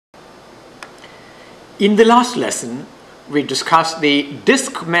In the last lesson, we discussed the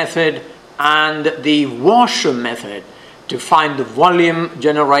disk method and the washer method to find the volume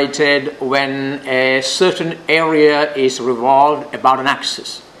generated when a certain area is revolved about an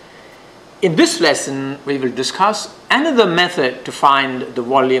axis. In this lesson, we will discuss another method to find the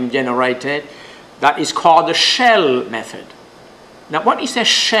volume generated that is called the shell method. Now, what is a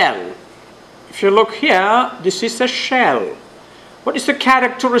shell? If you look here, this is a shell. What is the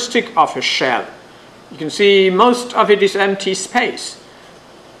characteristic of a shell? You can see most of it is empty space,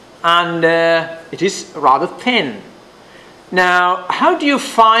 and it is rather thin. Now, how do you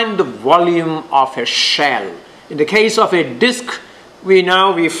find the volume of a shell? In the case of a disk, we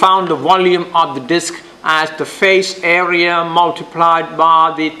found the volume of the disk as the face area multiplied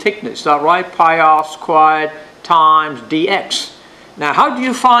by the thickness. Is that right? Pi r squared times dx. Now, how do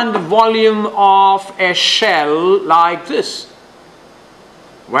you find the volume of a shell like this?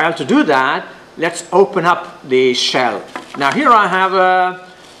 Well, to do that, let's open up the shell. Now, here I have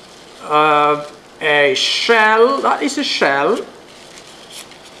a shell. That is a shell.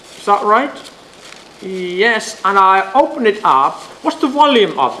 Is that right? Yes, and I open it up. What's the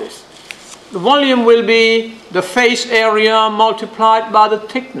volume of this? The volume will be the face area multiplied by the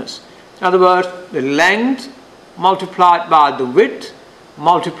thickness. In other words, the length multiplied by the width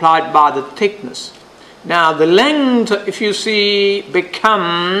multiplied by the thickness. Now, the length, if you see,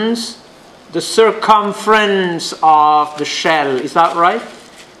 becomes the circumference of the shell. Is that right?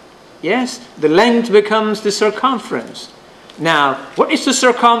 Yes, the length becomes the circumference. Now, what is the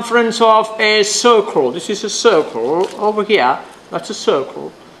circumference of a circle? This is a circle over here. That's a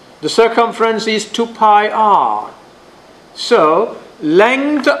circle. The circumference is 2 pi r. So,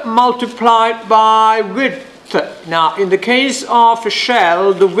 length multiplied by width. Now, in the case of a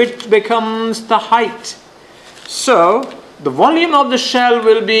shell, the width becomes the height. So, the volume of the shell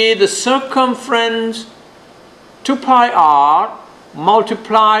will be the circumference 2 pi r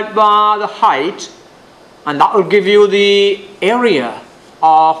multiplied by the height, and that will give you the area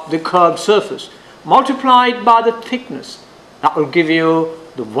of the curved surface, multiplied by the thickness. That will give you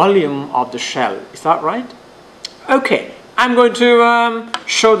the volume of the shell. Is that right? Okay, I'm going to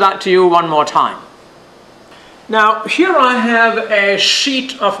show that to you one more time. Now, here I have a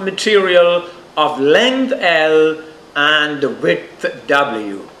sheet of material of length L and width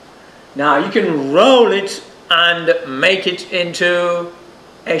W. Now, you can roll it and make it into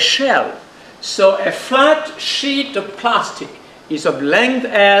a shell. So a flat sheet of plastic is of length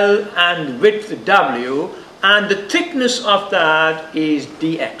L and width W, and the thickness of that is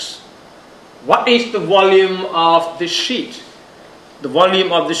dx. What is the volume of the sheet? The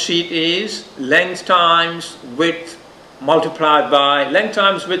volume of the sheet is length times width multiplied by, length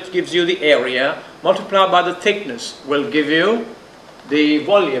times width gives you the area, multiplied by the thickness will give you the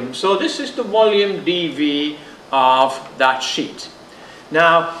volume. So this is the volume dV of that sheet.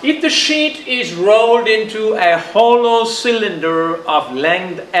 Now, if the sheet is rolled into a hollow cylinder of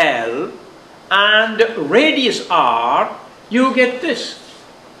length L and radius R, you get this.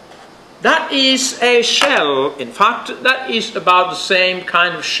 That is a shell. In fact, that is about the same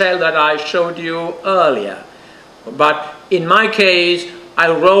kind of shell that I showed you earlier. But in my case, I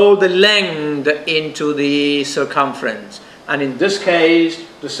roll the length into the circumference. And in this case,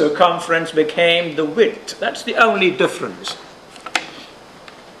 the circumference became the width. That's the only difference.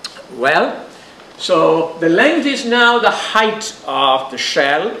 Well, so the length is now the height of the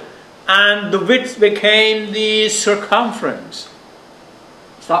shell, and the width became the circumference.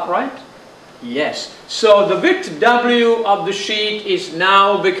 Is that right? Yes. So the width W of the sheet is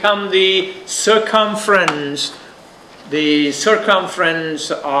now become the circumference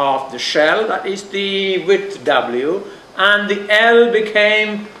of the shell. That is the width W, and the L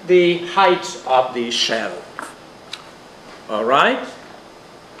became the height of the shell. All right?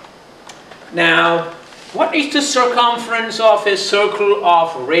 Now, what is the circumference of a circle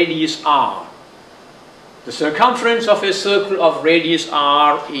of radius r? The circumference of a circle of radius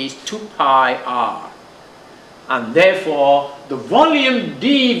r is 2 pi r. And therefore, the volume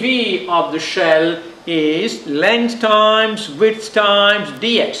dV of the shell is length times width times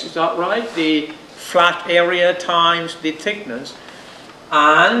dx. Is that right? The flat area times the thickness.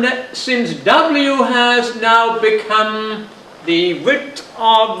 And since W has now become the width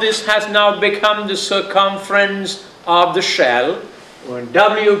of this has now become the circumference of the shell, when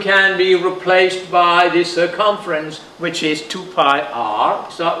W can be replaced by the circumference, which is 2 pi r.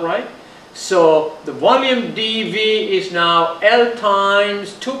 Is that right? So the volume dV is now L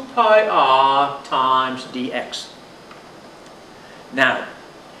times 2 pi r times dx. Now,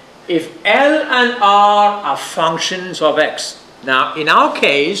 if L and R are functions of x, Now, in our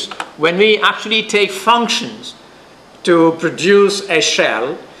case, when we actually take functions to produce a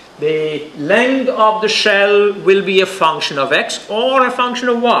shell, the length of the shell will be a function of x or a function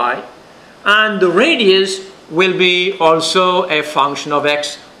of y, and the radius will be also a function of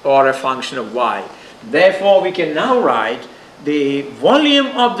x or a function of y. Therefore, we can now write the volume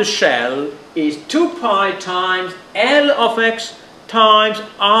of the shell is 2 pi times L of x times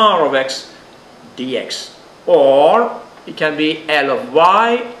R of x dx, or it can be L of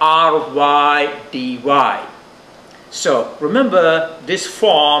y, R of y, dy. So remember this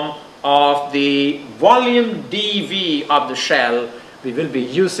form of the volume dV of the shell we will be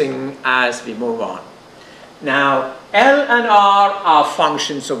using as we move on. Now L and R are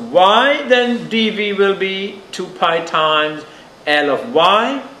functions of y, then dV will be 2 pi times L of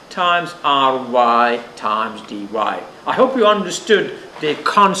y times R of y times dy. I hope you understood the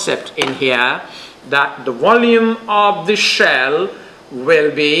concept in here, that the volume of the shell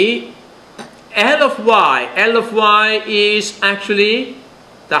will be L of y. L of y is actually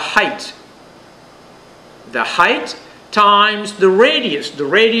the height. The height times the radius. The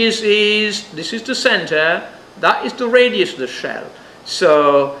radius is, this is the center, that is the radius of the shell.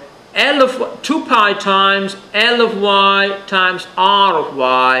 So L of 2 pi times L of y times R of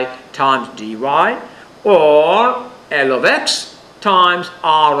y times dy, or L of x times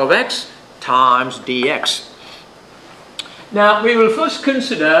R of x times dx. Now we will first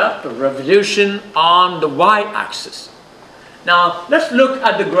consider the revolution on the y-axis. Now let's look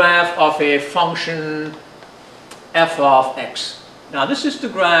at the graph of a function f of x. Now this is the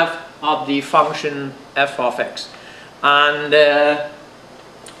graph of the function f of x, and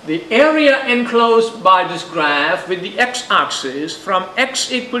the area enclosed by this graph with the x-axis from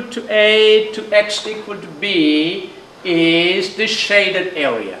x equal to a to x equal to b is the shaded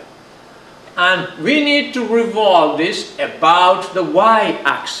area, and we need to revolve this about the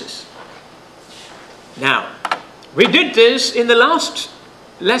y-axis. Now we did this in the last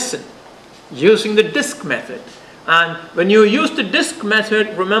lesson using the disk method, and when you use the disk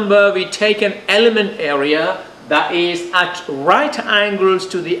method, remember we take an element area that is at right angles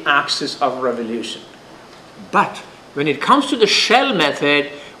to the axis of revolution. But when it comes to the shell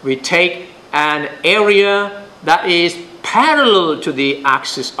method, we take an area that is parallel to the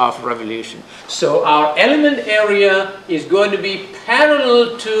axis of revolution. So our element area is going to be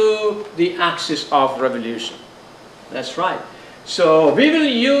parallel to the axis of revolution. That's right. So we will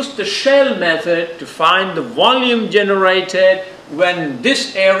use the shell method to find the volume generated when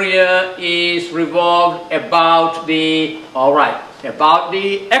this area is revolved about the, about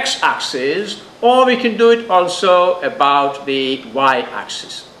the x-axis, or we can do it also about the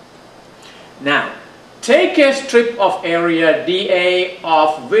y-axis. Now, take a strip of area dA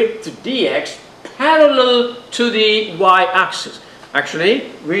of width dx parallel to the y-axis.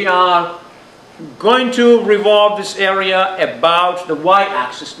 Actually, we are going to revolve this area about the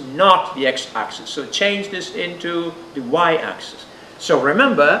y-axis, not the x-axis. So change this into the y-axis. So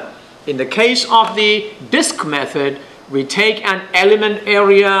remember, in the case of the disk method, we take an element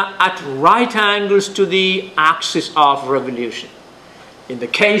area at right angles to the axis of revolution. In the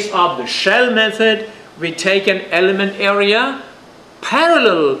case of the shell method, we take an element area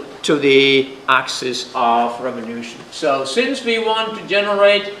parallel to the axis of revolution. So since we want to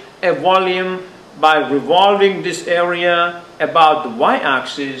generate a volume by revolving this area about the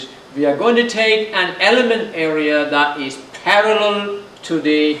y-axis, we are going to take an element area that is parallel to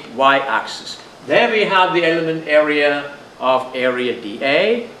the y-axis. There we have the element area of area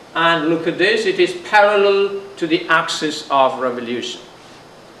dA, and look at this, it is parallel to the axis of revolution.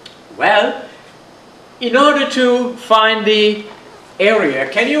 Well, in order to find the area,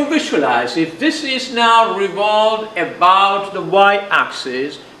 can you visualize, if this is now revolved about the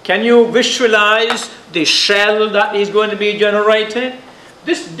y-axis, can you visualize the shell that is going to be generated?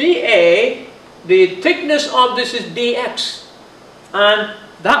 This dA, the thickness of this is dx, and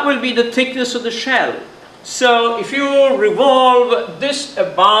that will be the thickness of the shell. So if you revolve this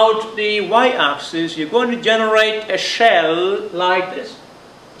about the y-axis, you're going to generate a shell like this.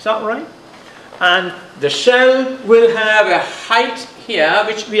 Is that right? And the shell will have a height here,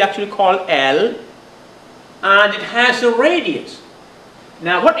 which we actually call L, and it has a radius.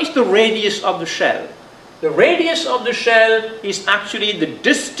 Now, what is the radius of the shell? The radius of the shell is actually the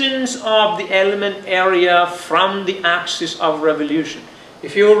distance of the element area from the axis of revolution.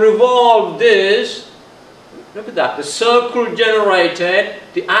 If you revolve this, look at that, the circle generated,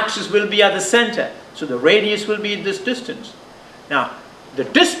 the axis will be at the center. So the radius will be this distance. Now, the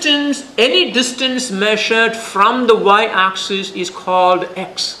distance, any distance measured from the y-axis is called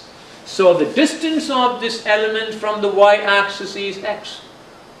x. So the distance of this element from the y-axis is x.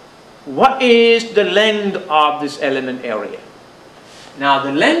 What is the length of this element area? Now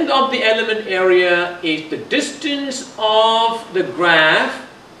the length of the element area is the distance of the graph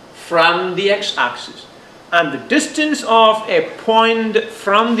from the x-axis. And the distance of a point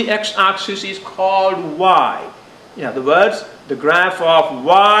from the x-axis is called y. In other words, the graph of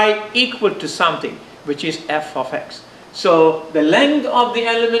y equal to something, which is f of x. So the length of the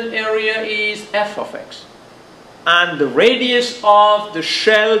element area is f of x. And the radius of the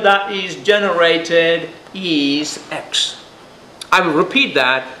shell that is generated is x. I will repeat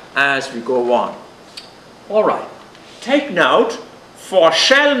that as we go on. Alright, take note, for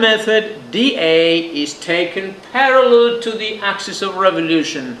shell method, dA is taken parallel to the axis of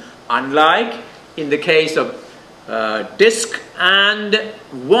revolution, unlike in the case of disk and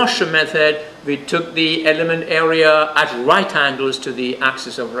washer method, we took the element area at right angles to the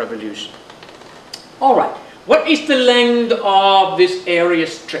axis of revolution. Alright, what is the length of this area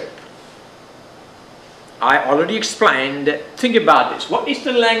strip? I already explained. Think about this. What is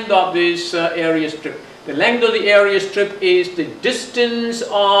the length of this area strip? The length of the area strip is the distance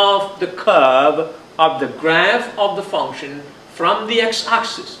of the curve of the graph of the function from the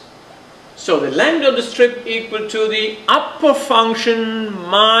x-axis. So the length of the strip equal to the upper function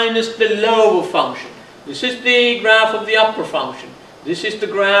minus the lower function. This is the graph of the upper function. This is the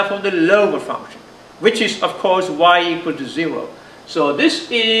graph of the lower function, which is of course y equal to 0. So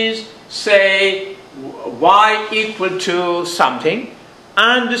this is, say, y equal to something,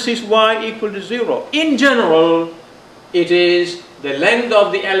 and this is y equal to 0. In general, it is the length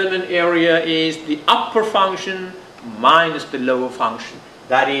of the element area is the upper function minus the lower function.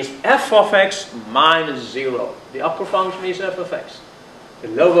 That is f of x minus 0. The upper function is f of x. The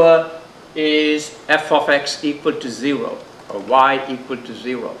lower is f of x equal to 0, or y equal to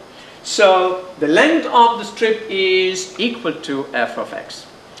 0. So the length of the strip is equal to f of x.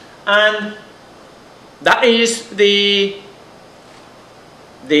 And that is the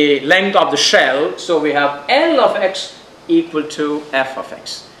length of the shell. So we have L of x equal to f of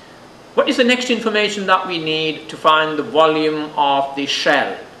x. What is the next information that we need to find the volume of the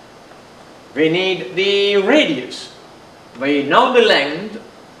shell? We need the radius. We know the length.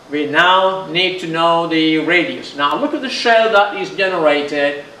 We now need to know the radius. Now look at the shell that is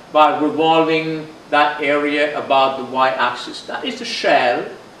generated by revolving that area about the y-axis. That is the shell,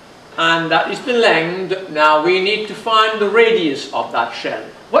 and that is the length. Now we need to find the radius of that shell.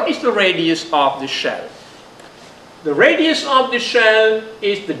 What is the radius of the shell? The radius of the shell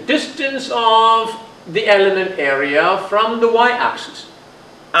is the distance of the element area from the y-axis.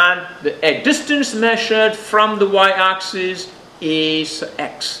 And a distance measured from the y-axis is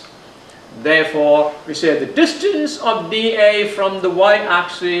x. Therefore, we say the distance of dA from the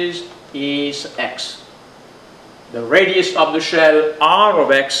y-axis is x. The radius of the shell, r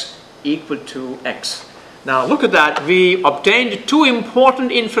of x, equal to x. Now look at that. We obtained two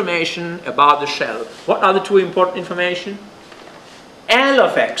important information about the shell. What are the two important information? L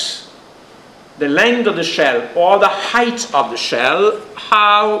of x, the length of the shell or the height of the shell,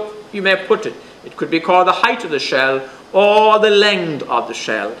 how you may put it. It could be called the height of the shell or the length of the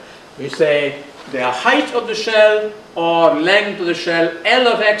shell. We say the height of the shell or length of the shell, L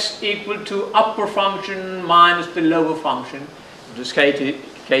of x equal to upper function minus the lower function. In this case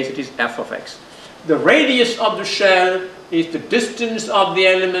it is f of x. The radius of the shell is the distance of the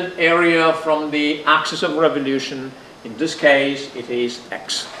element area from the axis of revolution. In this case, it is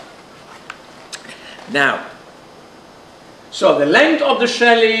x. Now, so the length of the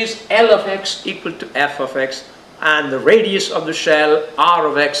shell is L of x equal to f of x, and the radius of the shell, r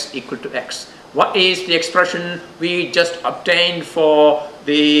of x equal to x. What is the expression we just obtained for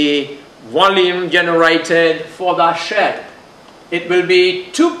the volume generated for that shell? It will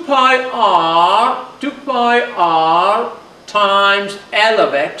be 2 pi r times L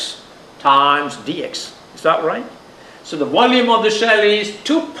of x times dx. Is that right? So the volume of the shell is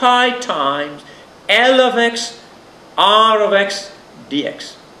 2 pi times L of x, r of x,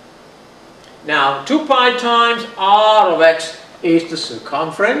 dx. Now 2 pi times r of x is the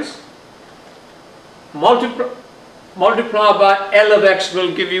circumference. Multiply by L of x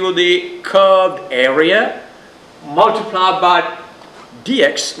will give you the curved area. Multiplied by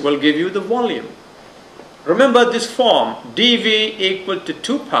dx will give you the volume. Remember this form, dv equal to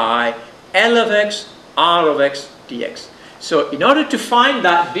 2 pi L of x, r of x, dx. So in order to find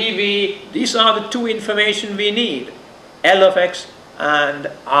that dv, these are the two information we need, L of x and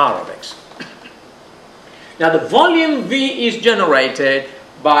r of x. Now the volume V is generated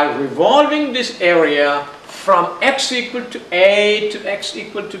by revolving this area from x equal to A to x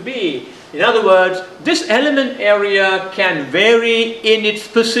equal to B. In other words, this element area can vary in its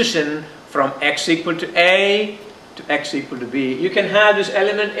position from x equal to A to x equal to B. You can have this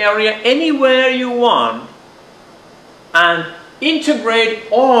element area anywhere you want and integrate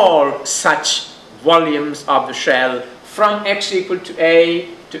all such volumes of the shell from x equal to A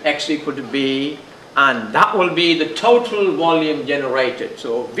to x equal to B, and that will be the total volume generated.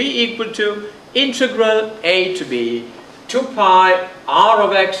 So V equal to integral A to B 2 pi r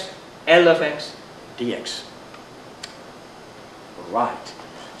of x L of x dx. Right.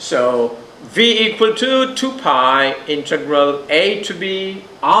 So V equal to 2 pi integral A to B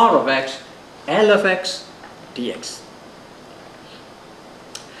r of x L of x dx.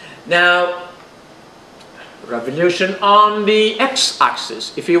 Now, revolution on the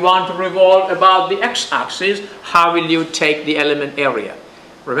x-axis. If you want to revolve about the x-axis, how will you take the element area?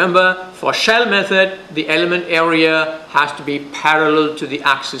 Remember, for shell method, the element area has to be parallel to the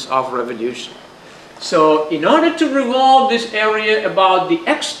axis of revolution. So, in order to revolve this area about the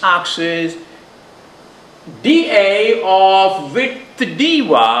x-axis, dA of width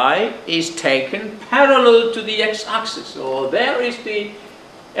dy is taken parallel to the x-axis. So, there is the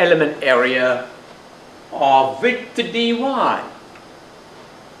element area of width dy.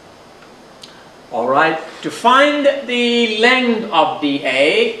 Alright, to find the length of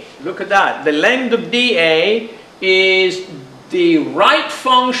dA, look at that. The length of dA is the right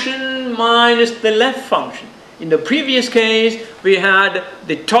function minus the left function. In the previous case, we had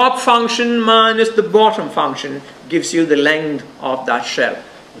the top function minus the bottom function gives you the length of that shell.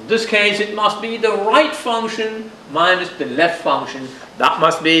 In this case, it must be the right function minus the left function. That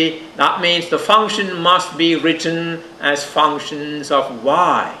means the function must be written as functions of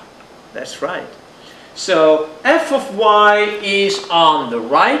y. That's right. So f of y is on the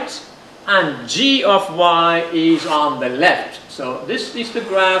right and g of y is on the left. So this is the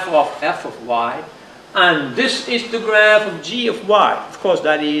graph of f of y and this is the graph of g of y. Of course,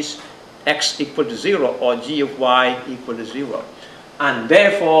 that is x equal to 0 or g of y equal to 0. And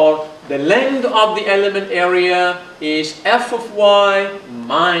therefore, the length of the element area is f of y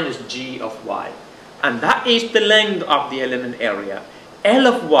minus g of y. And that is the length of the element area. L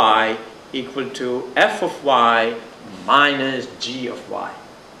of y equal to f of y minus g of y.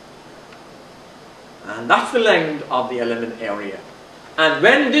 And that's the length of the element area. And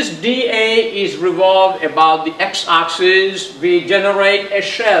when this dA is revolved about the x-axis, we generate a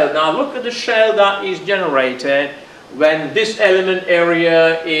shell. Now look at the shell that is generated when this element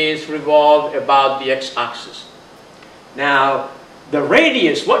area is revolved about the x-axis. Now, the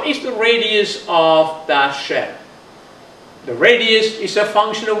radius, what is the radius of that shell? The radius is a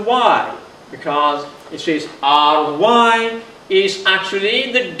function of y, because it says r of y is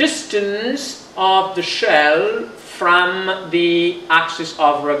actually the distance of the shell from the axis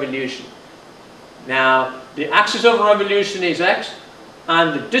of revolution. Now, the axis of revolution is x,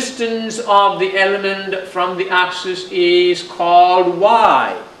 and the distance of the element from the axis is called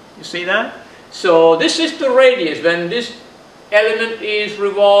y. You see that? So this is the radius. When this element is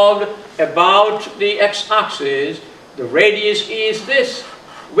revolved about the x-axis, the radius is this,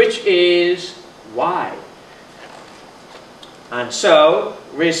 which is y. And so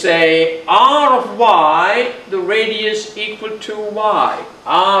we say r of y, the radius equal to y.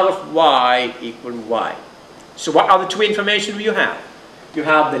 R of y equal to y. So what are the two information you have? You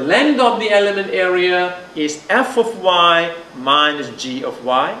have the length of the element area is f of y minus g of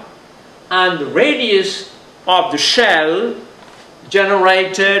y, and the radius of the shell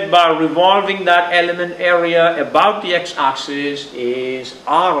generated by revolving that element area about the x-axis is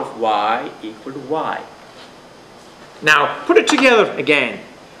r of y equal to y. Now put it together again.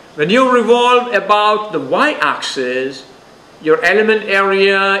 When you revolve about the y-axis, your element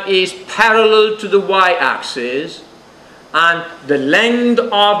area is parallel to the y-axis, and the length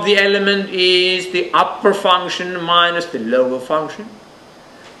of the element is the upper function minus the lower function,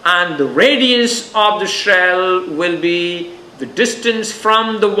 and the radius of the shell will be the distance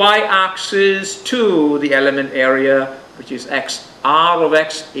from the y-axis to the element area, which is x. R of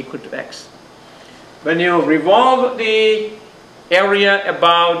x equal to x. When you revolve the area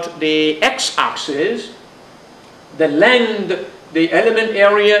about the x-axis, the length, the element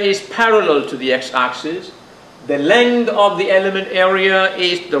area is parallel to the x-axis. The length of the element area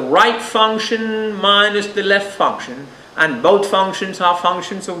is the right function minus the left function, and both functions are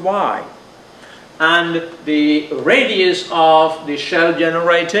functions of y. And the radius of the shell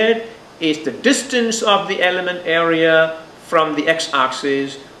generated is the distance of the element area from the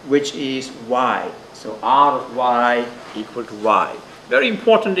x-axis, which is y. So r of y equal to y. Very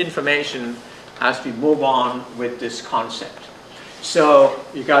important information as we move on with this concept. So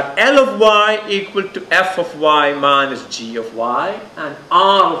you got L of y equal to f of y minus g of y, and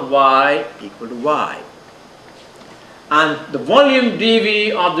r of y equal to y. And the volume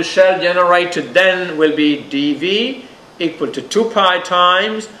dV of the shell generated then will be dV equal to 2 pi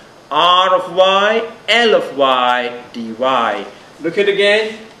times r of y, L of y, dy. Look at it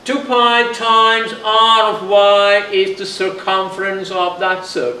again. 2 pi times r of y is the circumference of that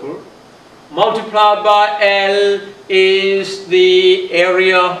circle, multiplied by L is the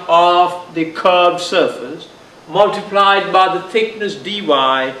area of the curved surface, multiplied by the thickness dy,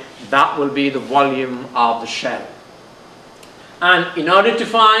 that will be the volume of the shell. And in order to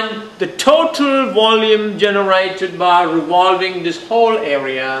find the total volume generated by revolving this whole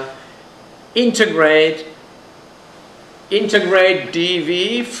area, integrate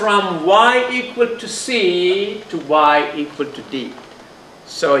dV from y equal to c to y equal to d.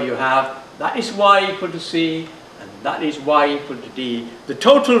 So you have, that is y equal to c, and that is y equal to d. The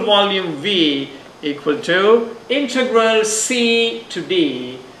total volume V equal to integral c to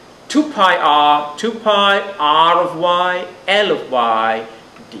d, 2 pi r of y, L of y,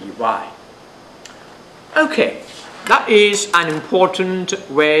 dy. Okay, that is an important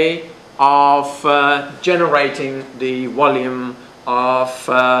way of generating the volume of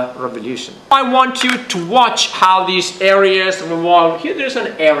revolution. I want you to watch how these areas revolve. Here there's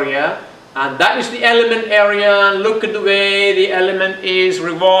an area, and that is the element area. Look at the way the element is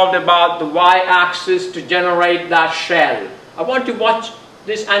revolved about the y-axis to generate that shell. I want to watch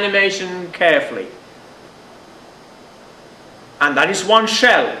this animation carefully. And that is one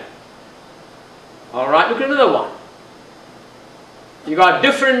shell. Alright, look at another one. You got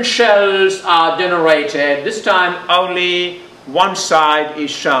different shells are generated. This time only one side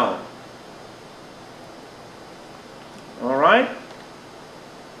is shown. Alright?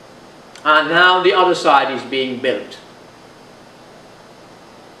 And now the other side is being built.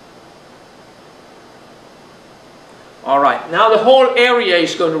 Alright, now the whole area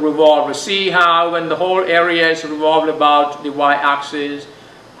is going to revolve. You see how when the whole area is revolved about the y-axis,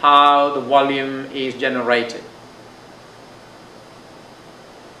 how the volume is generated.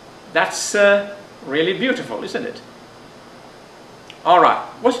 That's really beautiful, isn't it? Alright,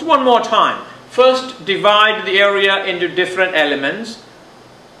 let's do one more time. First, divide the area into different elements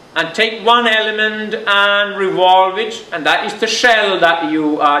and take one element and revolve it, and that is the shell that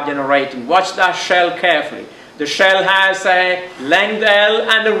you are generating. Watch that shell carefully. The shell has a length L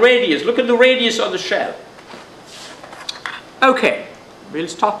and a radius. Look at the radius of the shell. Okay, we'll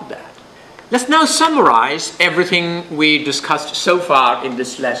stop with that. Let's now summarize everything we discussed so far in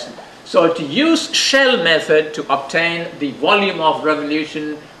this lesson. So to use shell method to obtain the volume of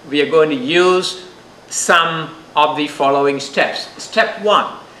revolution, we are going to use some of the following steps. Step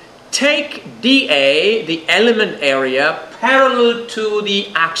 1. Take dA, the element area, parallel to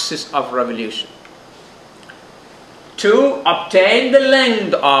the axis of revolution. 2. Obtain the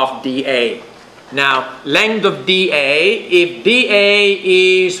length of dA. Now, length of dA, if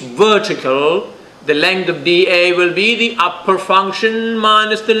dA is vertical, the length of dA will be the upper function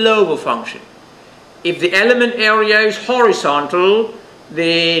minus the lower function. If the element area is horizontal,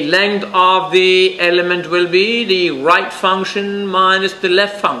 the length of the element will be the right function minus the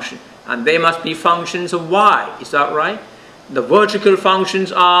left function. And they must be functions of y, is that right? The vertical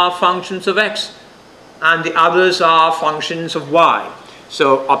functions are functions of x, and the others are functions of y.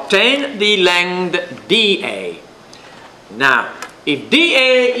 So obtain the length dA. Now, if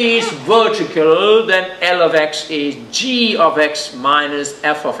dA is vertical, then L of x is g of x minus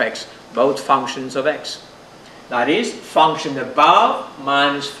f of x, both functions of x. That is, function above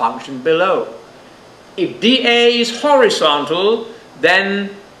minus function below. If dA is horizontal, then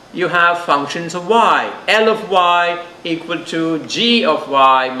you have functions of y. L of y equal to g of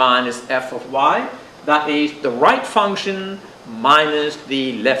y minus f of y. That is the right function minus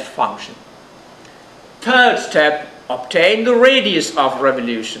the left function. Third step, obtain the radius of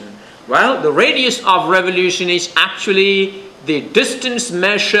revolution. Well, the radius of revolution is actually the distance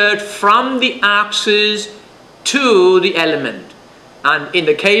measured from the axis to the element. And in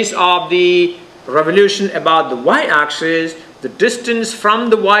the case of the revolution about the y-axis, the distance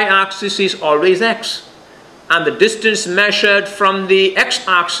from the y-axis is always x. And the distance measured from the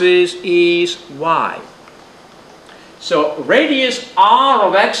x-axis is y. So radius r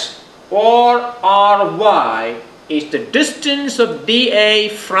of x or r of y is the distance of dA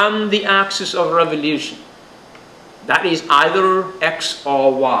from the axis of revolution. That is either x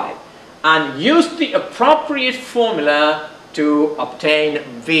or y. And use the appropriate formula to obtain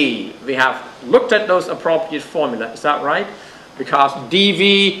V. We have looked at those appropriate formula, is that right? because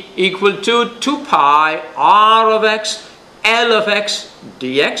dv equal to 2 pi r of x L of x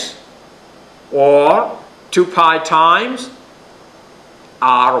dx, or 2 pi times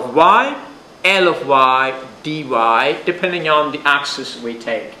r of y L of y dy, depending on the axis we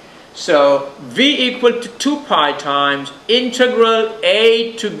take. So v equal to 2 pi times integral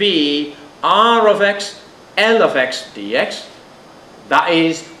a to b r of x L of x dx. That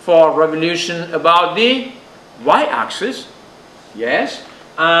is for revolution about the y-axis, yes.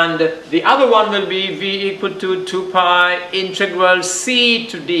 And the other one will be v equal to 2 pi integral c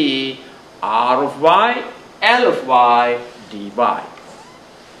to d r of y L of y dy.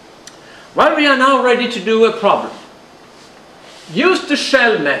 Well, we are now ready to do a problem. Use the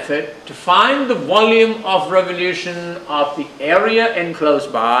shell method to find the volume of revolution of the area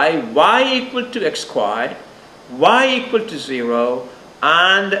enclosed by y equal to x squared, y equal to 0,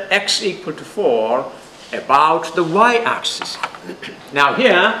 and x equal to 4 about the y-axis. Now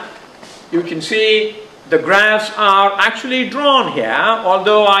here you can see the graphs are actually drawn here,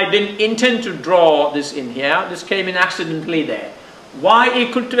 although I didn't intend to draw this in here. This came in accidentally there. Y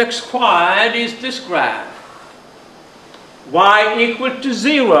equal to x squared is this graph. Y equal to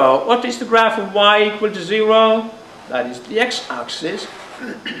 0. What is the graph of y equal to 0? That is the x-axis.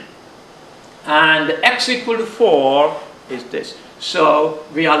 And x equal to 4 is this. So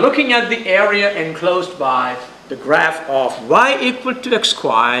we are looking at the area enclosed by the graph of y equal to x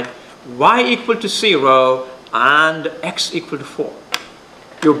squared, y equal to 0, and x equal to 4.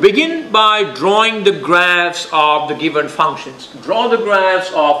 You begin by drawing the graphs of the given functions. Draw the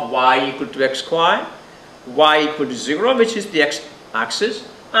graphs of y equal to x squared, y equal to 0, which is the x-axis,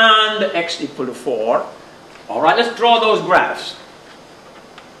 and x equal to 4. Alright, let's draw those graphs.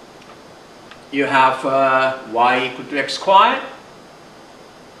 You have y equal to x squared,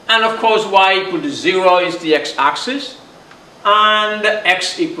 and of course y equal to 0 is the x-axis, and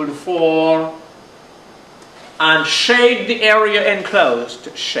x equal to 4, and shade the area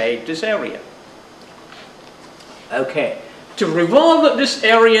enclosed, shade this area. Okay, to revolve this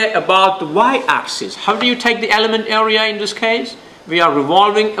area about the y-axis, how do you take the element area in this case? We are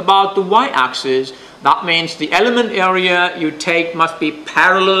revolving about the y-axis. That means the element area you take must be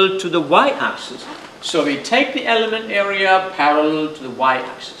parallel to the y-axis. So we take the element area parallel to the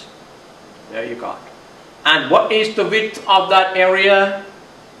y-axis. There you go. And what is the width of that area?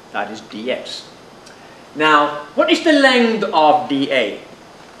 That is dx. Now, what is the length of dA?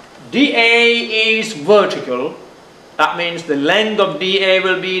 dA is vertical. That means the length of dA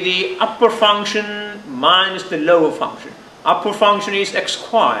will be the upper function minus the lower function. Upper function is x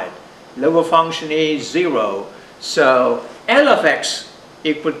squared. Lower function is 0. So L of x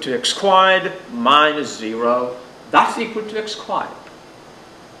equal to x squared minus 0. That's equal to x squared.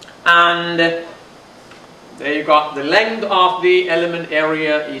 And there you got the length of the element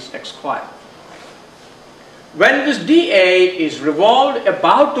area is x squared. When this dA is revolved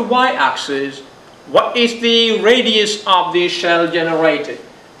about the y-axis, what is the radius of the shell generated?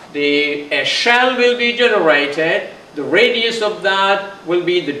 A shell will be generated. The radius of that will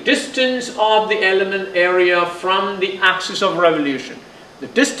be the distance of the element area from the axis of revolution. The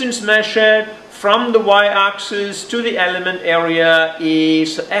distance measured from the y-axis to the element area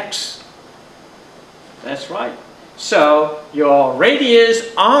is x. That's right. So your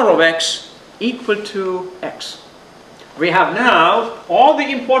radius r of x equal to x. We have now all the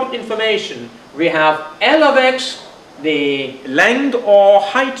important information. We have L of x, the length or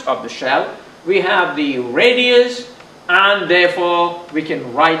height of the shell. We have the radius, and therefore we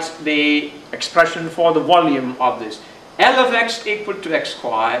can write the expression for the volume of this. L of x equal to x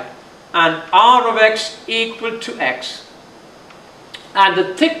squared, and r of x equal to x. And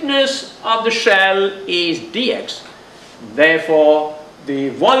the thickness of the shell is dx. Therefore, the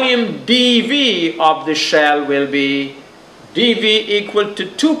volume dV of the shell will be dV equal to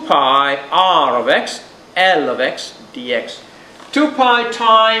 2 pi r of x, L of x dx. 2 pi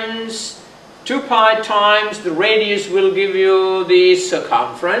times the radius will give you the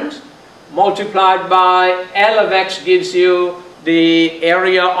circumference, multiplied by L of x gives you the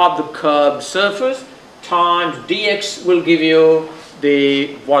area of the curved surface, times dx will give you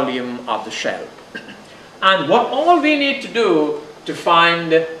the volume of the shell. And what all we need to do to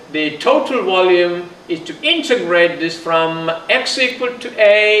find the total volume is to integrate this from x equal to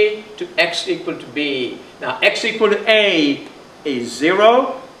a to x equal to b. Now x equal to a is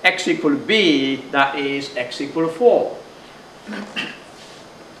 0, x equal to b, that is x equal to 4.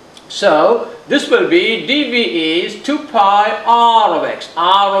 So this will be dV is 2 pi r of x.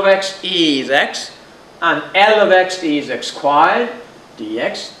 R of x is x, and L of x is x squared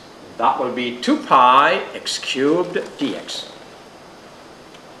dx. That will be 2 pi x cubed dx.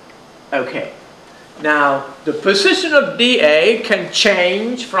 Okay. Now, the position of dA can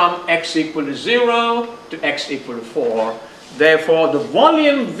change from x equal to 0 to x equal to 4. Therefore, the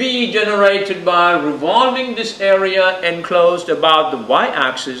volume V generated by revolving this area enclosed about the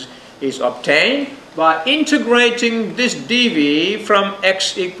y-axis is obtained by integrating this dV from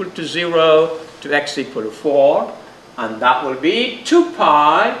x equal to 0 to x equal to 4. And that will be 2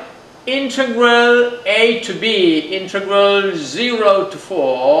 pi integral a to b, integral 0 to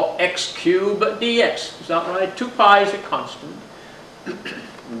 4 x cubed dx. Is that right? 2 pi is a constant.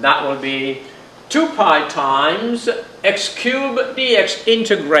 That will be 2 pi times x cubed dx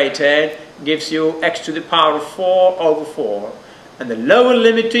integrated gives you x to the power of 4 over 4. And the lower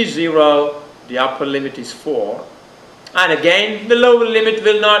limit is 0, the upper limit is 4. And again, the lower limit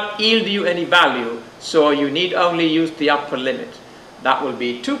will not yield you any value, so you need only use the upper limit. That will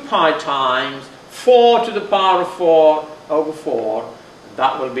be 2 pi times 4 to the power of 4 over 4.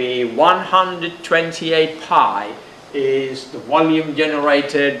 That will be 128 pi is the volume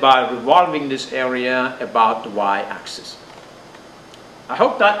generated by revolving this area about the y-axis. I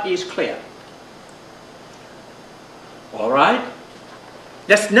hope that is clear. Alright.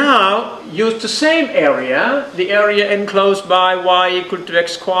 Let's now use the same area, the area enclosed by y equal to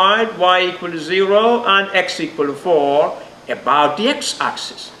x squared, y equal to 0 and x equal to 4 about the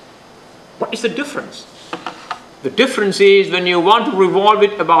x-axis. What is the difference? The difference is when you want to revolve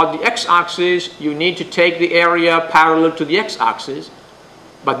it about the x-axis, you need to take the area parallel to the x-axis.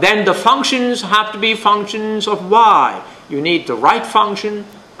 But then the functions have to be functions of y. You need the right function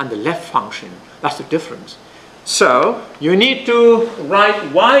and the left function. That's the difference. So you need to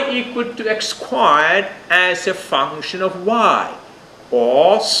write y equal to x squared as a function of y,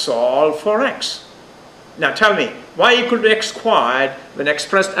 or solve for x. Now tell me, y equal to x squared, when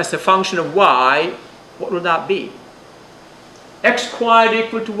expressed as a function of y, what would that be? X squared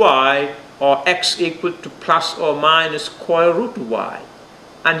equal to y, or x equal to plus or minus square root of y.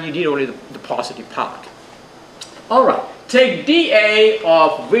 And you need only the positive part. Alright, take dA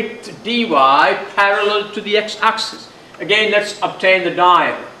of width dy parallel to the x-axis. Again, let's obtain the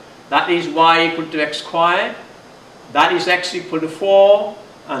diagram. That is y equal to x squared. That is x equal to 4.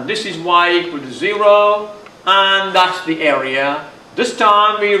 And this is y equal to 0, and that's the area. This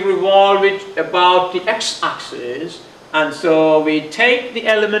time we revolve it about the x-axis, and so we take the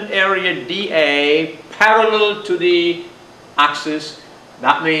element area dA parallel to the axis.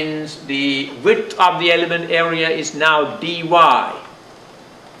 That means the width of the element area is now dy.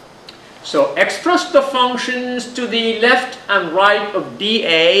 So express the functions to the left and right of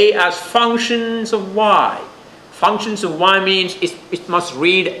dA as functions of y. Functions of y means it must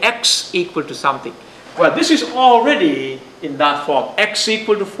read x equal to something. Well, this is already in that form, x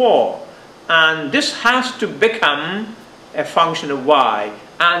equal to 4. And this has to become a function of y.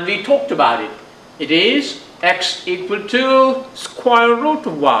 And we talked about it. It is x equal to square root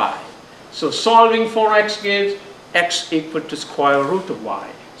of y. So solving for x gives x equal to square root of y.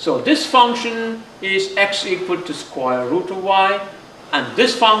 So this function is x equal to square root of y. And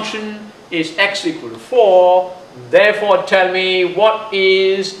this function is x equal to 4. Therefore, tell me what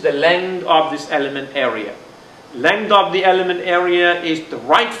is the length of this element area. Length of the element area is the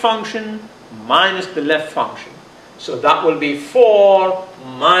right function minus the left function. So that will be 4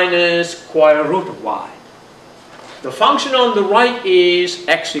 minus square root of y. The function on the right is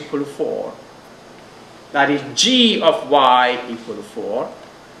x equal to 4. That is g of y equal to 4.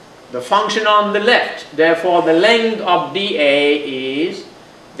 The function on the left, therefore the length of dA is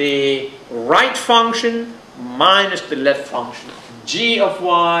the right function minus the left function. G of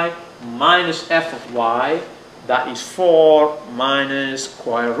y minus f of y, that is 4 minus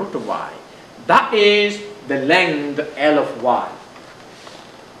square root of y. That is the length L of y.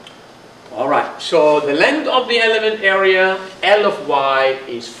 Alright, so the length of the element area L of y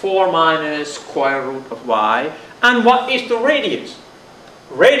is 4 minus square root of y. And what is the radius?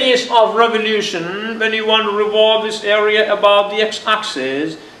 Radius of revolution, when you want to revolve this area about the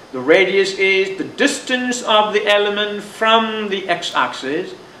x-axis, the radius is the distance of the element from the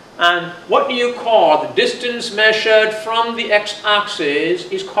x-axis. And what do you call the distance measured from the x-axis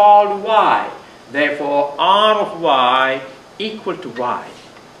is called y. Therefore, r of y equal to y.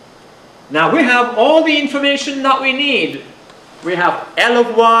 Now we have all the information that we need. We have L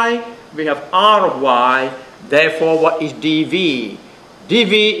of y, we have r of y. Therefore, what is dv?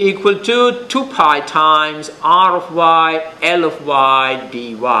 dv equal to 2 pi times r of y, L of y,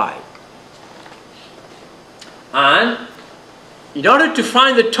 dy. And in order to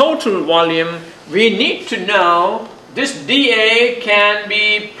find the total volume, we need to know this dA can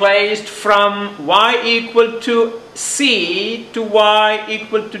be placed from y equal to c to y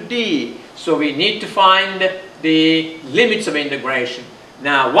equal to d. So we need to find the limits of integration.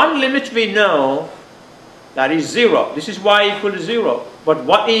 Now one limit we know, that is 0. This is y equal to 0. But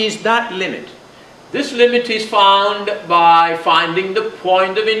what is that limit? This limit is found by finding the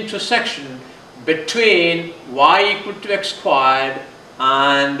point of intersection between y equal to x squared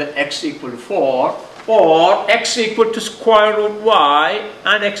and x equal to 4, or x equal to square root y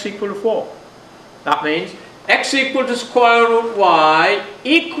and x equal to 4. That means x equal to square root y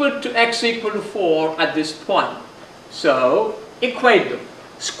equal to x equal to 4 at this point. So equate them.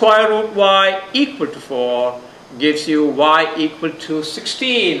 Square root y equal to 4 gives you y equal to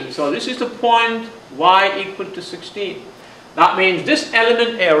 16. So this is the point y equal to 16. That means this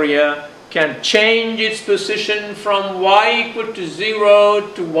element area can change its position from y equal to 0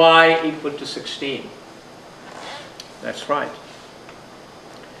 to y equal to 16. That's right.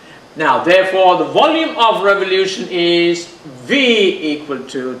 Now therefore the volume of revolution is V equal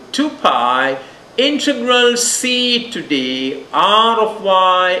to 2 pi integral c to d r of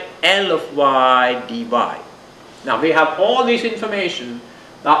y L of y dy. Now we have all this information.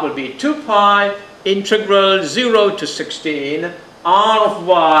 That will be 2 pi integral 0 to 16 r of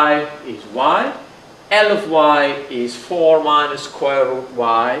y is y, L of y is 4 minus square root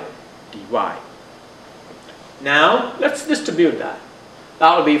y dy. Now let's distribute that.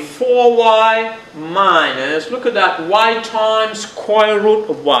 That will be 4y minus, look at that, y times square root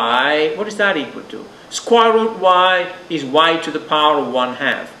of y. What is that equal to? Square root y is y to the power of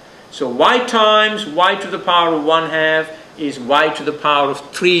 1/2. So y times y to the power of 1/2 is y to the power of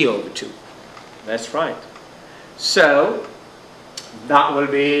 3/2. That's right. So that will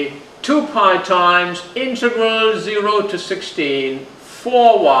be 2 pi times integral 0 to 16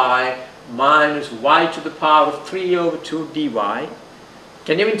 4y minus y to the power of 3/2 dy.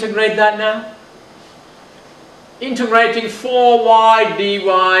 Can you integrate that now? Integrating 4y dy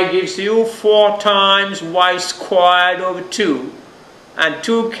gives you 4 times y squared over 2, and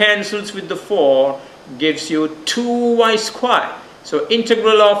 2 cancels with the 4, gives you 2y squared. So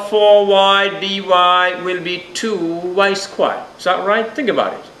integral of 4y dy will be 2y squared. Is that right? Think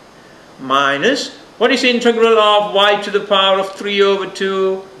about it. Minus, what is integral of y to the power of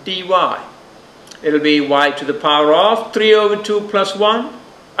 3/2 dy? It will be y to the power of 3/2 plus 1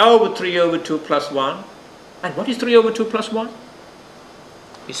 over 3/2 plus 1. And what is 3/2 plus 1?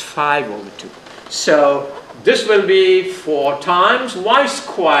 It's 5/2. So this will be 4 times y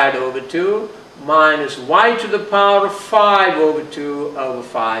squared over 2 minus y to the power of 5/2 over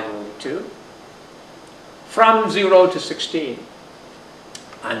 5/2 from 0 to 16.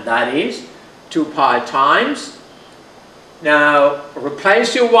 And that is 2 pi times. Now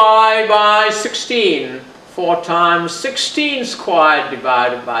replace your y by 16. 4 times 16 squared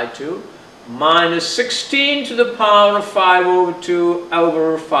divided by 2 minus 16 to the power of 5/2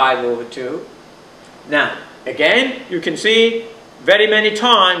 over 5/2. Now again you can see very many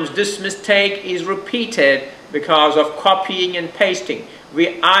times this mistake is repeated because of copying and pasting.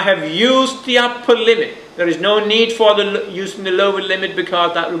 I have used the upper limit. There is no need for using the lower limit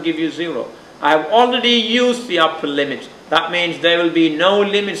because that will give you 0. I have already used the upper limit. That means there will be no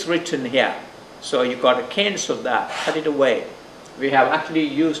limits written here. So you've got to cancel that, cut it away. We have actually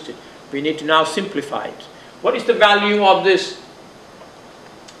used it. We need to now simplify it. What is the value of this?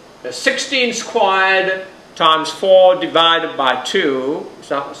 16 squared times 4 divided by 2.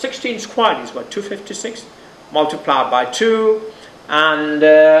 So 16 squared is what? 256. Multiplied by 2. And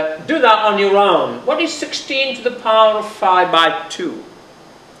do that on your own. What is 16 to the power of 5 by 2?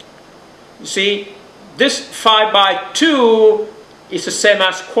 You see, this 5 by 2 is the same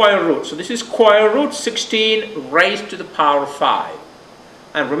as square root. So this is square root 16 raised to the power of 5.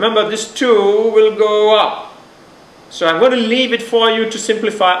 And remember, this 2 will go up. So I'm going to leave it for you to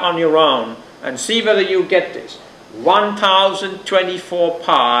simplify on your own and see whether you get this. 1024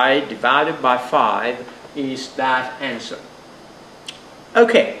 pi divided by 5 is that answer.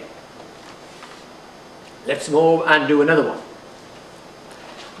 Okay. Let's move and do another one.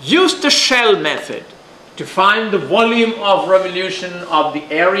 Use the shell method to find the volume of revolution of the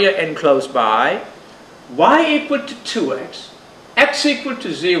area enclosed by y equal to 2x, x equal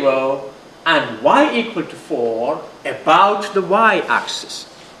to 0, and y equal to 4 about the y-axis.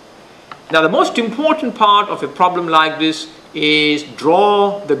 Now the most important part of a problem like this is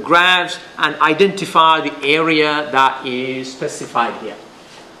draw the graphs and identify the area that is specified here.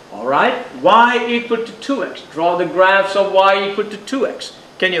 Alright, y equal to 2x. Draw the graphs of y equal to 2x.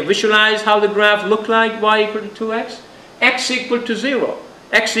 Can you visualize how the graph look like y equal to 2x? X equal to 0.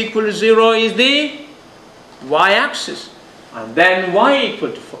 X equal to 0 is the y-axis, and then y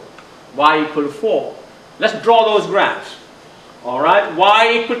equal to 4. Y equal to 4. Let's draw those graphs. Alright,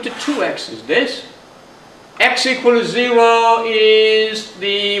 y equal to 2x is this. X equal to 0 is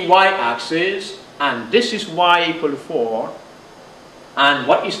the y-axis, and this is y equal to 4. And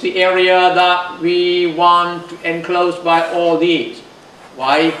what is the area that we want to enclose by all these?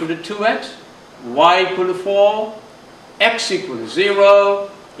 Y equal to 2x, y equal to 4, x equal to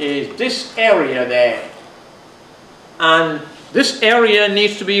 0 is this area there. And this area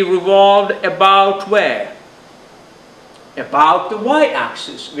needs to be revolved about where? About the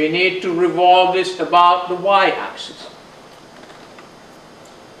y-axis. We need to revolve this about the y-axis.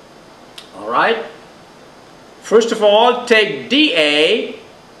 Alright? First of all, take dA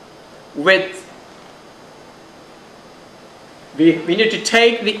with, we need to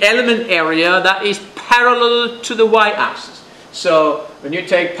take the element area that is parallel to the y-axis. So when you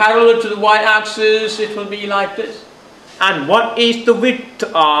take parallel to the y-axis, it will be like this. And what is the width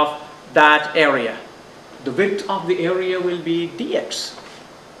of that area? The width of the area will be dx.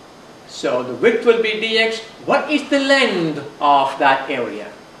 So the width will be dx. What is the length of that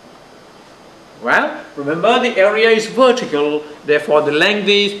area? Well, remember the area is vertical, therefore the length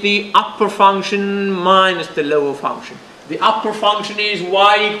is the upper function minus the lower function. The upper function is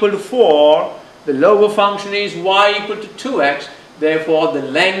y equal to 4, the lower function is y equal to 2x, therefore the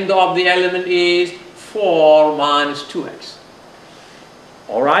length of the element is 4 minus 2x.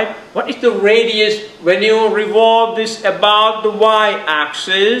 Alright, what is the radius when you revolve this about the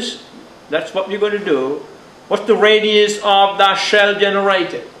y-axis? That's what you're going to do. What's the radius of that shell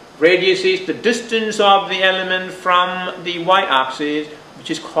generated? Radius is the distance of the element from the y-axis, which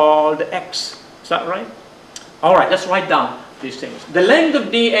is called x. Is that right? Alright, let's write down these things. The length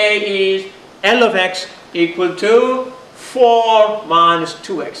of dA is L of x equal to 4 minus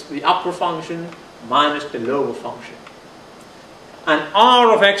 2x, the upper function minus the lower function. And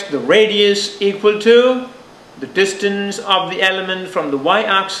R of x, the radius, equal to the distance of the element from the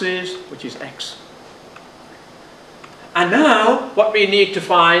y-axis, which is x. And now what we need to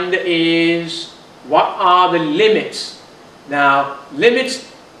find is what are the limits. Now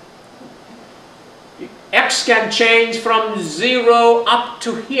limits, x can change from 0 up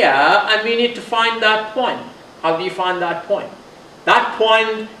to here, and we need to find that point. How do you find that point? That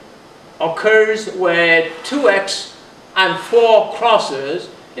point occurs where 2x and 4 crosses.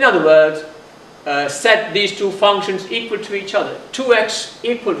 In other words, set these two functions equal to each other. 2x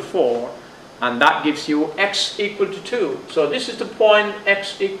equal to 4, and that gives you x equal to 2. So this is the point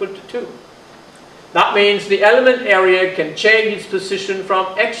x equal to 2. That means the element area can change its position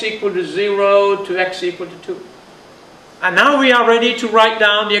from x equal to 0 to x equal to 2. And now we are ready to write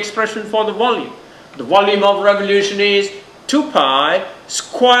down the expression for the volume. The volume of revolution is 2 pi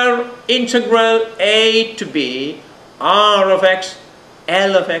square integral a to b r of x,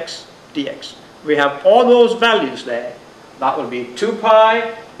 L of x dx. We have all those values there. That will be 2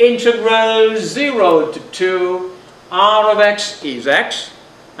 pi integral 0 to 2, r of x is x,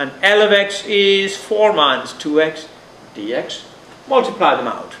 and L of x is 4 minus 2x dx. Multiply them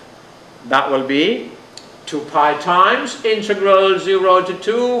out. That will be 2 pi times integral 0 to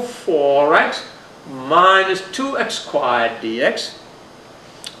 2, 4x minus 2x squared dx.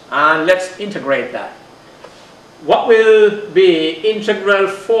 And let's integrate that. What will be integral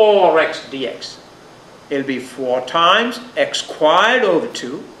 4x dx? It'll be 4 times x squared over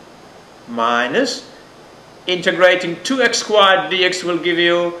 2 minus integrating 2x squared dx will give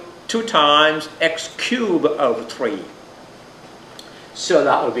you 2 times x cubed over 3. So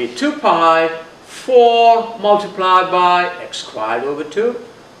that will be 2 pi 4 multiplied by x squared over 2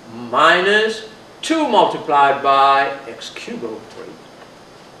 minus 2 multiplied by x cubed over 3.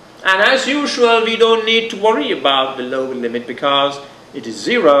 And as usual, we don't need to worry about the lower limit because it is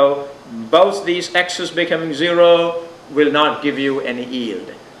 0. Both these x's becoming 0 will not give you any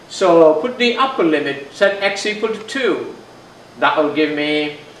yield. So put the upper limit, set x equal to 2. That will give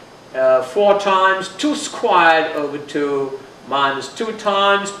me 4 times 2 squared over 2 minus 2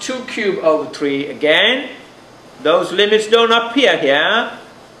 times 2 cubed over 3. Again, those limits don't appear here.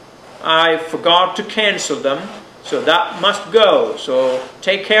 I forgot to cancel them, so that must go. So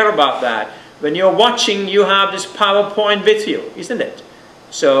take care about that. When you're watching, you have this PowerPoint with you, isn't it?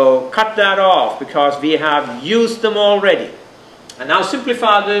 So cut that off because we have used them already. And now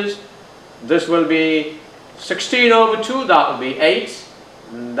simplify this. This will be 16 over 2, that will be 8.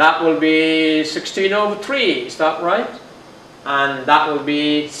 That will be 16 over 3, is that right? And that will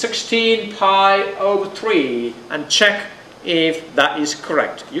be 16 pi over 3. And check if that is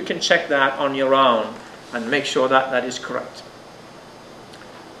correct. You can check that on your own and make sure that that is correct.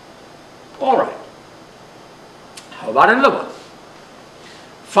 Alright. How about another one?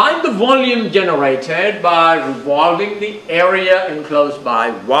 Find the volume generated by revolving the area enclosed by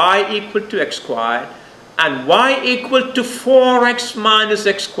y equal to x squared and y equal to 4x minus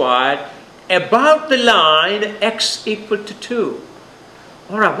x squared about the line x equal to 2.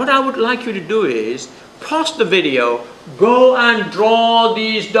 Alright, what I would like you to do is pause the video, go and draw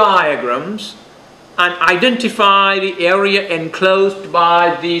these diagrams and identify the area enclosed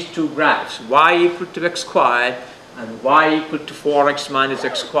by these two graphs, y equal to x squared and y equal to 4x minus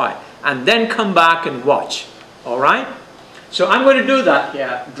x squared, and then come back and watch. Alright? So I'm going to do that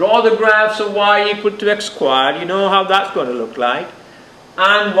here. Draw the graphs of y equal to x squared. You know how that's going to look like.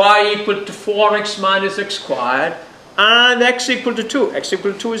 And y equal to 4x minus x squared. And x equal to 2. X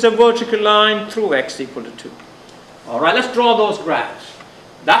equal to 2 is a vertical line through x equal to 2. Alright, let's draw those graphs.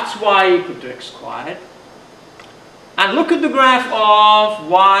 That's y equal to x squared. And look at the graph of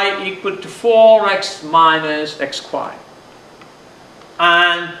y equal to 4x minus x squared.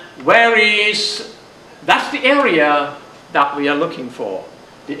 And that's the area that we are looking for.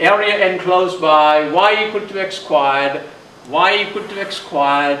 The area enclosed by y equal to x squared, y equal to x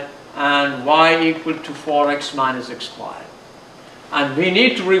squared, and y equal to 4x minus x squared. And we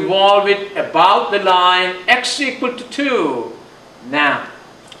need to revolve it about the line x equal to 2. Now,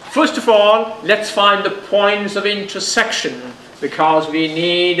 first of all, let's find the points of intersection because we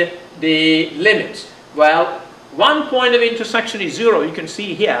need the limits. Well, one point of intersection is 0, you can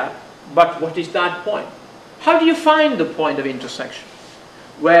see here, but what is that point? How do you find the point of intersection?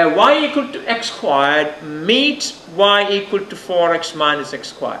 Where y equal to x squared meets y equal to 4x minus x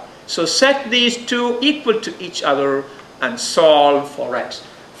squared. So set these two equal to each other and solve for x.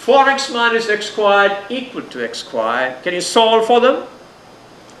 4x minus x squared equal to x squared. Can you solve for them?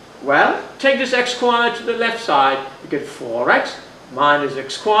 Well, take this x squared to the left side. You get 4x minus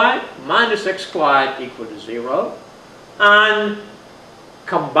x squared equal to 0. And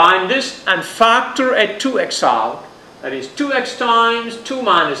combine this and factor a 2x out. That is 2x times 2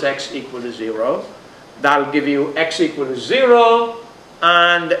 minus x equal to 0. That will give you x equal to 0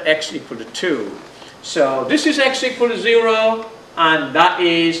 and x equal to 2. So this is x equal to 0 and that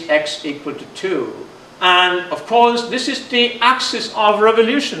is x equal to 2. And of course this is the axis of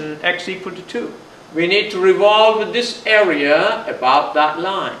revolution, x equal to 2. We need to revolve this area about that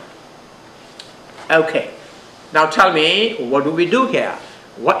line. Okay, now tell me, what do we do here?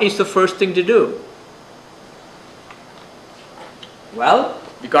 What is the first thing to do? Well,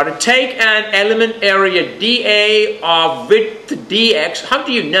 we got to take an element area dA of width dx. How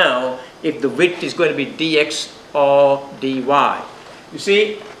do you know if the width is going to be dx or dy? You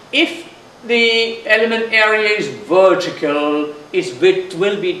see, if the element area is vertical, its width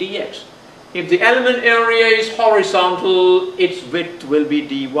will be dx. If the element area is horizontal, its width will be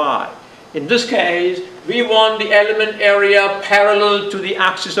dy. In this case, we want the element area parallel to the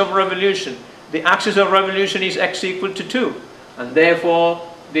axis of revolution. The axis of revolution is x equal to 2. And therefore,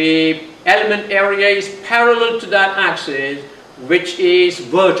 the element area is parallel to that axis, which is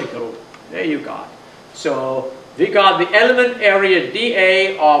vertical. There you got it. So, we got the element area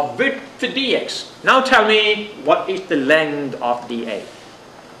dA of width dx. Now tell me, what is the length of dA?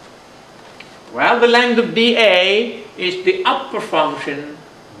 Well, the length of dA is the upper function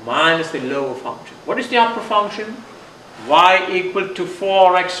minus the lower function. What is the upper function? Y equal to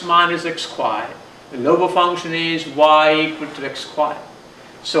 4x minus x squared. The lower function is y equal to x squared.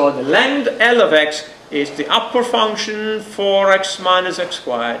 So the length L of x is the upper function 4x minus x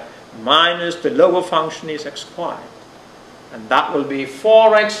squared minus the lower function is x squared. And that will be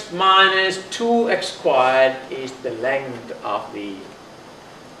 4x minus 2x squared is the length of the...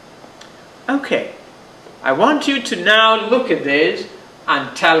 Okay, I want you to now look at this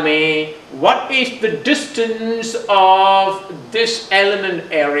and tell me what is the distance of this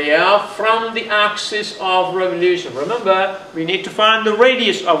element area from the axis of revolution. Remember, we need to find the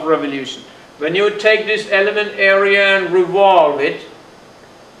radius of revolution. When you take this element area and revolve it,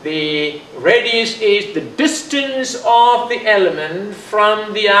 the radius is the distance of the element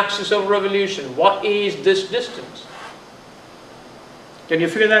from the axis of revolution. What is this distance? Can you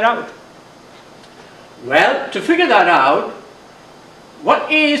figure that out? Well, to figure that out,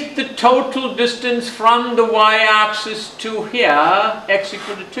 what is the total distance from the y-axis to here, x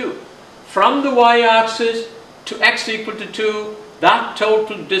equal to 2? From the y-axis to x equal to 2, that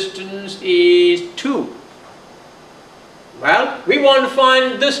total distance is 2. Well, we want to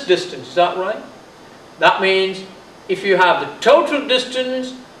find this distance, is that right? That means if you have the total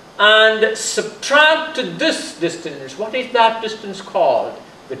distance and subtract this distance, what is that distance called?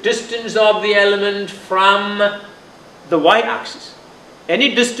 The distance of the element from the y-axis.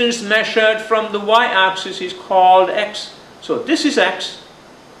 Any distance measured from the y-axis is called x. So this is x,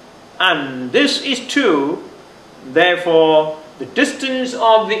 and this is 2. Therefore, the distance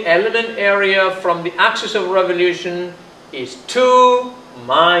of the element area from the axis of revolution is 2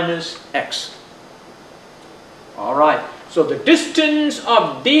 minus x. Alright, so the distance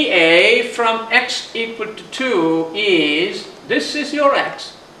of dA from x equal to 2 is, this is your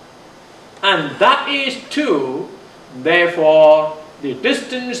x, and that is 2. Therefore, the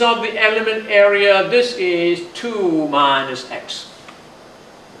distance of the element area, this is 2 minus x.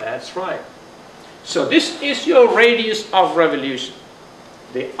 That's right. So this is your radius of revolution.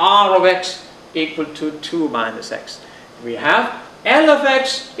 The r of x equal to 2 minus x. We have L of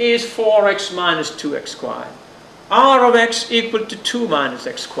x is 4x minus 2x squared. R of x equal to 2 minus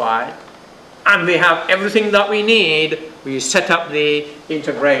x squared. And we have everything that we need. We set up the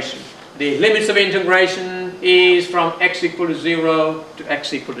integration. The limits of integration is from x equal to 0 to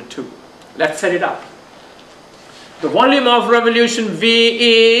x equal to 2. Let's set it up. The volume of revolution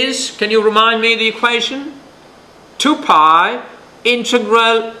V is, can you remind me the equation? 2 pi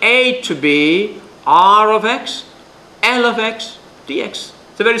integral a to b r of x, L of x, dx.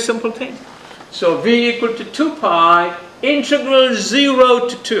 It's a very simple thing. So V equal to 2 pi integral 0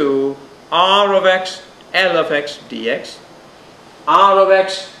 to 2 r of x, L of x, dx. R of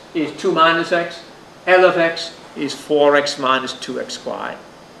x is 2 minus x, L of x is 4x minus 2x squared.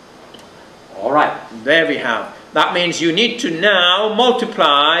 Alright, there we have. That means you need to now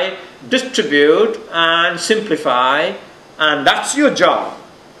multiply, distribute and simplify, and that's your job.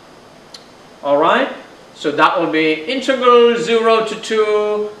 Alright, so that will be integral 0 to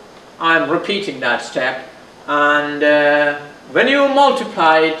 2. I'm repeating that step, and when you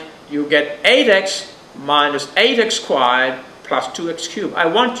multiply it, you get 8x minus 8x squared plus 2x cubed. I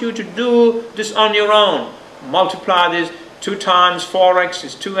want you to do this on your own. Multiply this. 2 times 4x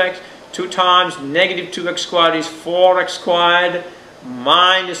is 2x. 2 times negative 2x squared is 4x squared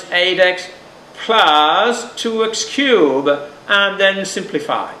minus 8x plus 2x cubed, and then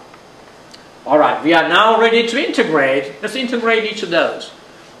simplify. Alright, we are now ready to integrate. Let's integrate each of those.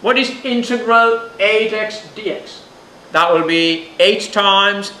 What is integral 8x dx? That will be 8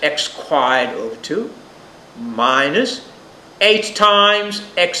 times x squared over 2 minus 8 times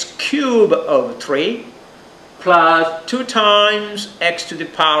x cubed over 3 plus 2 times x to the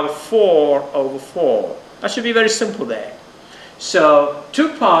power of 4 over 4. That should be very simple there. So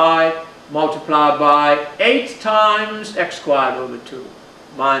 2 pi multiplied by 8 times x squared over 2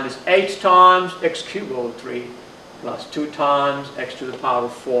 minus 8 times x cubed over 3 plus 2 times x to the power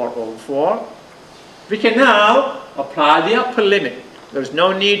of 4 over 4. We can now apply the upper limit. There is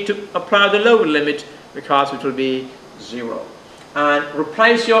no need to apply the lower limit because it will be 0. And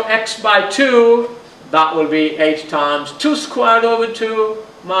replace your x by 2. That will be 8 times 2 squared over 2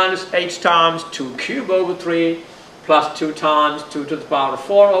 minus 8 times 2 cubed over 3 plus 2 times 2 to the power of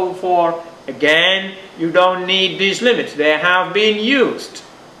 4 over 4. Again, you don't need these limits. They have been used.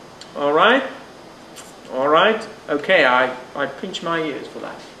 Alright? Alright? Okay, I pinch my ears for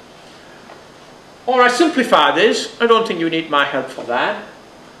that. Alright, simplify this. I don't think you need my help for that.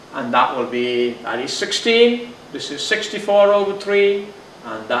 And that will be, that is 16. This is 64 over 3.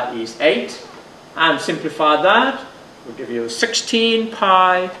 And that is 8. And simplify that, will give you 16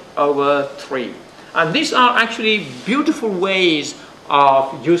 pi over 3. And these are actually beautiful ways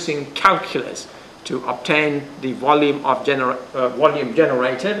of using calculus to obtain the volume of volume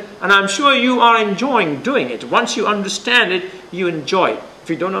generated. And I'm sure you are enjoying doing it. Once you understand it, you enjoy it. If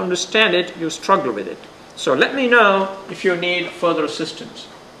you don't understand it, you struggle with it. So let me know if you need further assistance.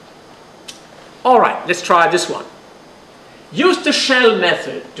 Alright, let's try this one. Use the shell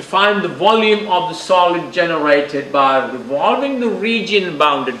method to find the volume of the solid generated by revolving the region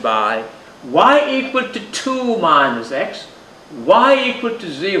bounded by y equal to 2 minus x, y equal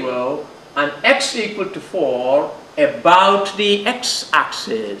to 0, and x equal to 4 about the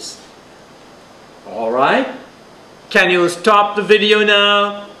x-axis. Alright? Can you stop the video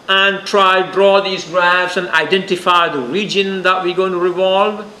now and draw these graphs and identify the region that we're going to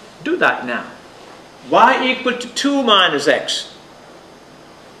revolve? Do that now. Y equal to 2 minus x,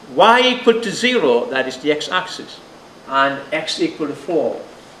 y equal to 0, that is the x-axis, and x equal to 4.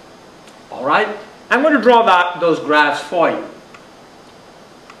 Alright, I'm going to draw those graphs for you.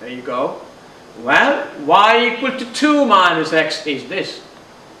 There you go. Well, y equal to 2 minus x is this.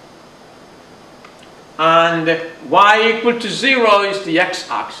 And y equal to 0 is the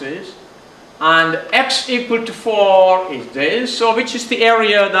x-axis. And x equal to 4 is this. So which is the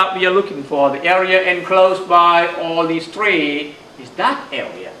area that we are looking for? The area enclosed by all these three is that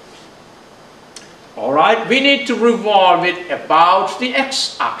area. Alright, we need to revolve it about the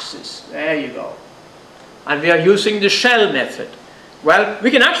x-axis. There you go. And we are using the shell method. Well, we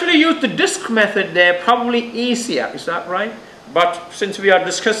can actually use the disk method there, probably easier, is that right? But since we are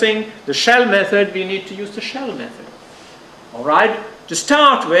discussing the shell method, we need to use the shell method. Alright, to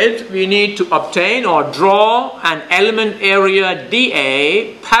start with, we need to obtain or draw an element area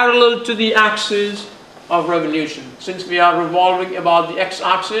dA parallel to the axis of revolution. Since we are revolving about the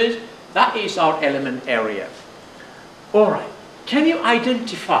x-axis, that is our element area. Alright, can you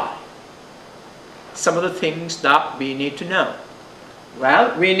identify some of the things that we need to know?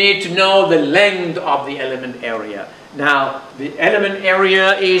 Well, we need to know the length of the element area. Now, the element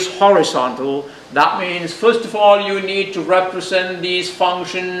area is horizontal. That means, first of all, you need to represent these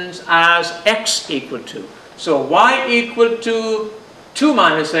functions as x equal to. So y equal to 2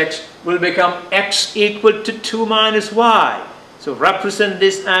 minus x will become x equal to 2 minus y. So represent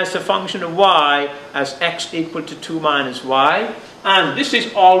this as a function of y as x equal to 2 minus y. And this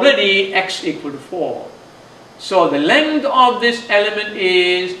is already x equal to 4. So the length of this element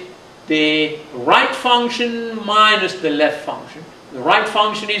is the right function minus the left function. The right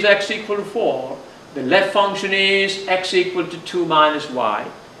function is x equal to 4. The left function is x equal to 2 minus y.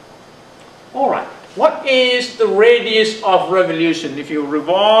 Alright, what is the radius of revolution? If you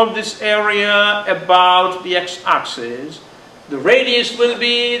revolve this area about the x-axis, the radius will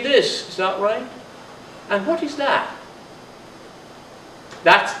be this, is that right? And what is that?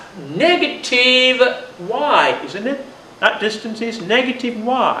 That's negative y, isn't it? That distance is negative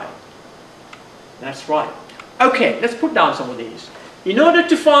y. That's right. Okay, let's put down some of these. In order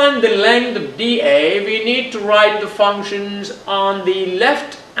to find the length of dA, we need to write the functions on the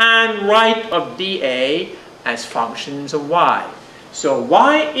left and right of dA as functions of y. So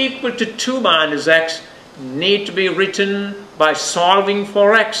y equal to 2 minus x need to be written by solving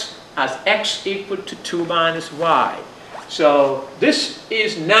for x as x equal to 2 minus y. So this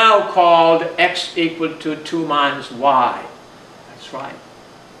is now called x equal to 2 minus y. That's right.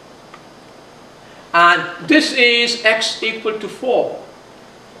 And this is x equal to 4.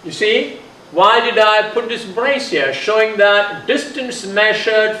 You see, why did I put this brace here? Showing that distance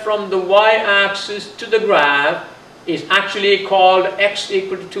measured from the y-axis to the graph is actually called x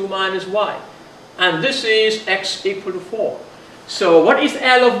equal to 2 minus y. And this is x equal to 4. So what is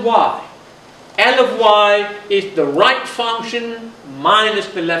L of y? L of y is the right function minus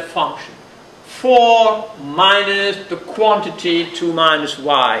the left function. 4 minus the quantity 2 minus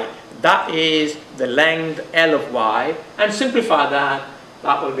y. That is the length L of y. And simplify that.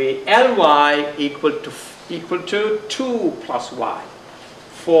 That will be Ly equal to 2 plus y.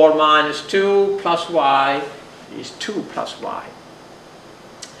 4 minus 2 plus y is 2 plus y.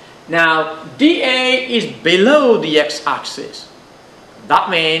 Now, dA is below the x-axis. That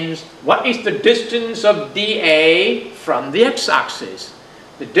means, what is the distance of dA from the x-axis?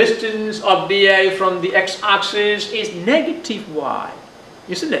 The distance of dA from the x-axis is negative y,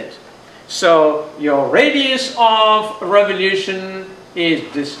 isn't it? So, your radius of revolution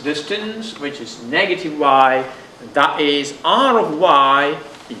is this distance, which is negative y. That is r of y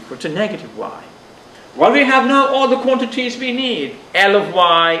equal to negative y. Well, we have now all the quantities we need. L of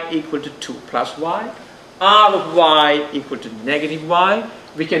y equal to 2 plus y. R of y equal to negative y.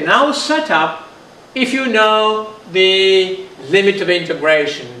 We can now set up, if you know the limit of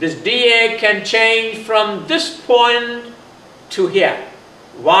integration. This dA can change from this point to here.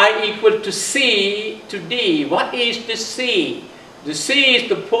 Y equal to c to d. What is the c? The c is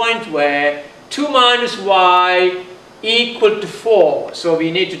the point where 2 minus y equal to 4. So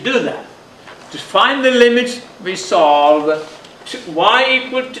we need to do that. To find the limits, we solve y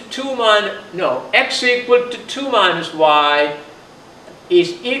equal to 2 minus, no, x equal to 2 minus y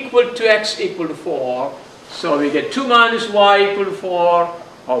is equal to x equal to 4. So we get 2 minus y equal to 4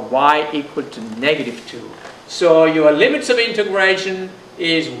 or y equal to negative 2. So your limits of integration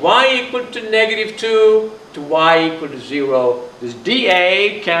is y equal to negative 2 to y equal to 0. This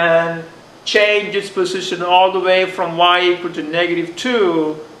dA can change its position all the way from y equal to negative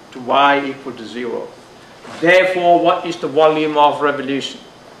 2 to y equal to 0. Therefore, what is the volume of revolution?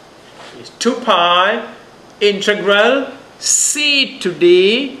 It's 2 pi integral c to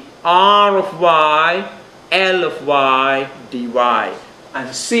d r of y L of y dy.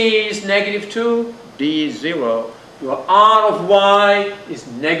 And c is negative 2, d is 0. Your r of y is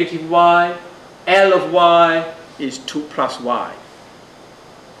negative y, L of y is 2 plus y.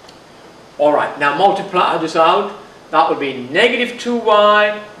 Alright, now multiply this out. That would be negative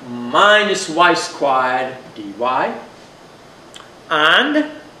 2y minus y squared dy.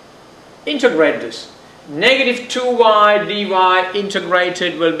 And integrate this. Negative 2y dy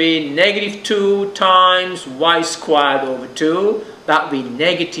integrated will be negative 2 times y squared over 2. That will be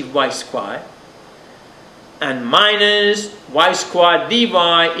negative y squared. And minus y squared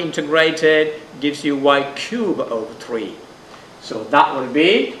dy integrated gives you y cubed over 3. So that will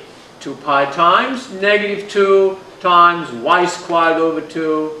be 2 pi times negative 2 times y squared over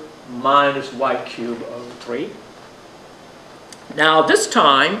 2 minus y cubed over 3. Now this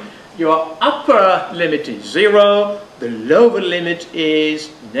time your upper limit is 0, the lower limit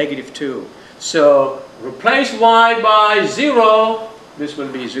is negative 2. So replace y by 0, this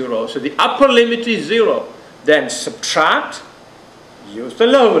will be 0. So the upper limit is 0. Then subtract, use the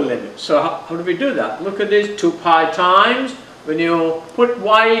lower limit. So how do we do that? Look at this, 2 pi times. When you put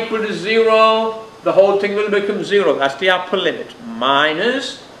y equal to 0, the whole thing will become 0. That's the upper limit.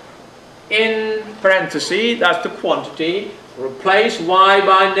 Minus, in parentheses, that's the quantity. Replace y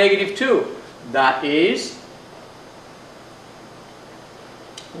by negative 2. That is,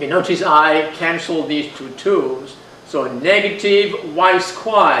 you notice I cancel these two 2's. So negative y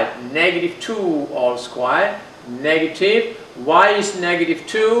squared, negative 2 all squared, negative y is negative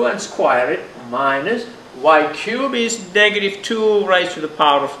 2 and square it, minus y cubed is negative 2 raised to the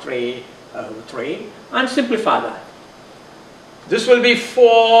power of 3 over 3, and simplify that. This will be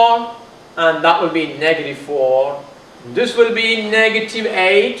 4 and that will be negative 4. This will be negative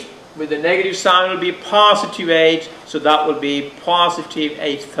 8, with the negative sign will be positive 8, so that will be positive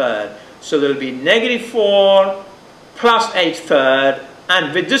 8/3. So there will be negative 4 plus 8/3,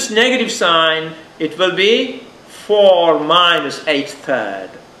 and with this negative sign it will be 4 minus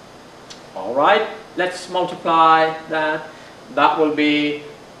 8/3. Alright, let's multiply that. That will be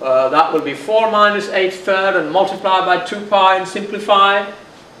 4 minus 8/3 and multiply by 2 pi and simplify.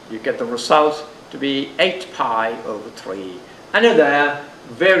 You get the result to be 8 pi over 3. I know they're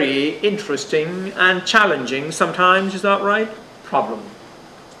very interesting and challenging sometimes, is that right? Problem.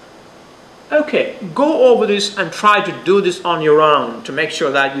 Okay, go over this and try to do this on your own to make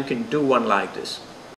sure that you can do one like this.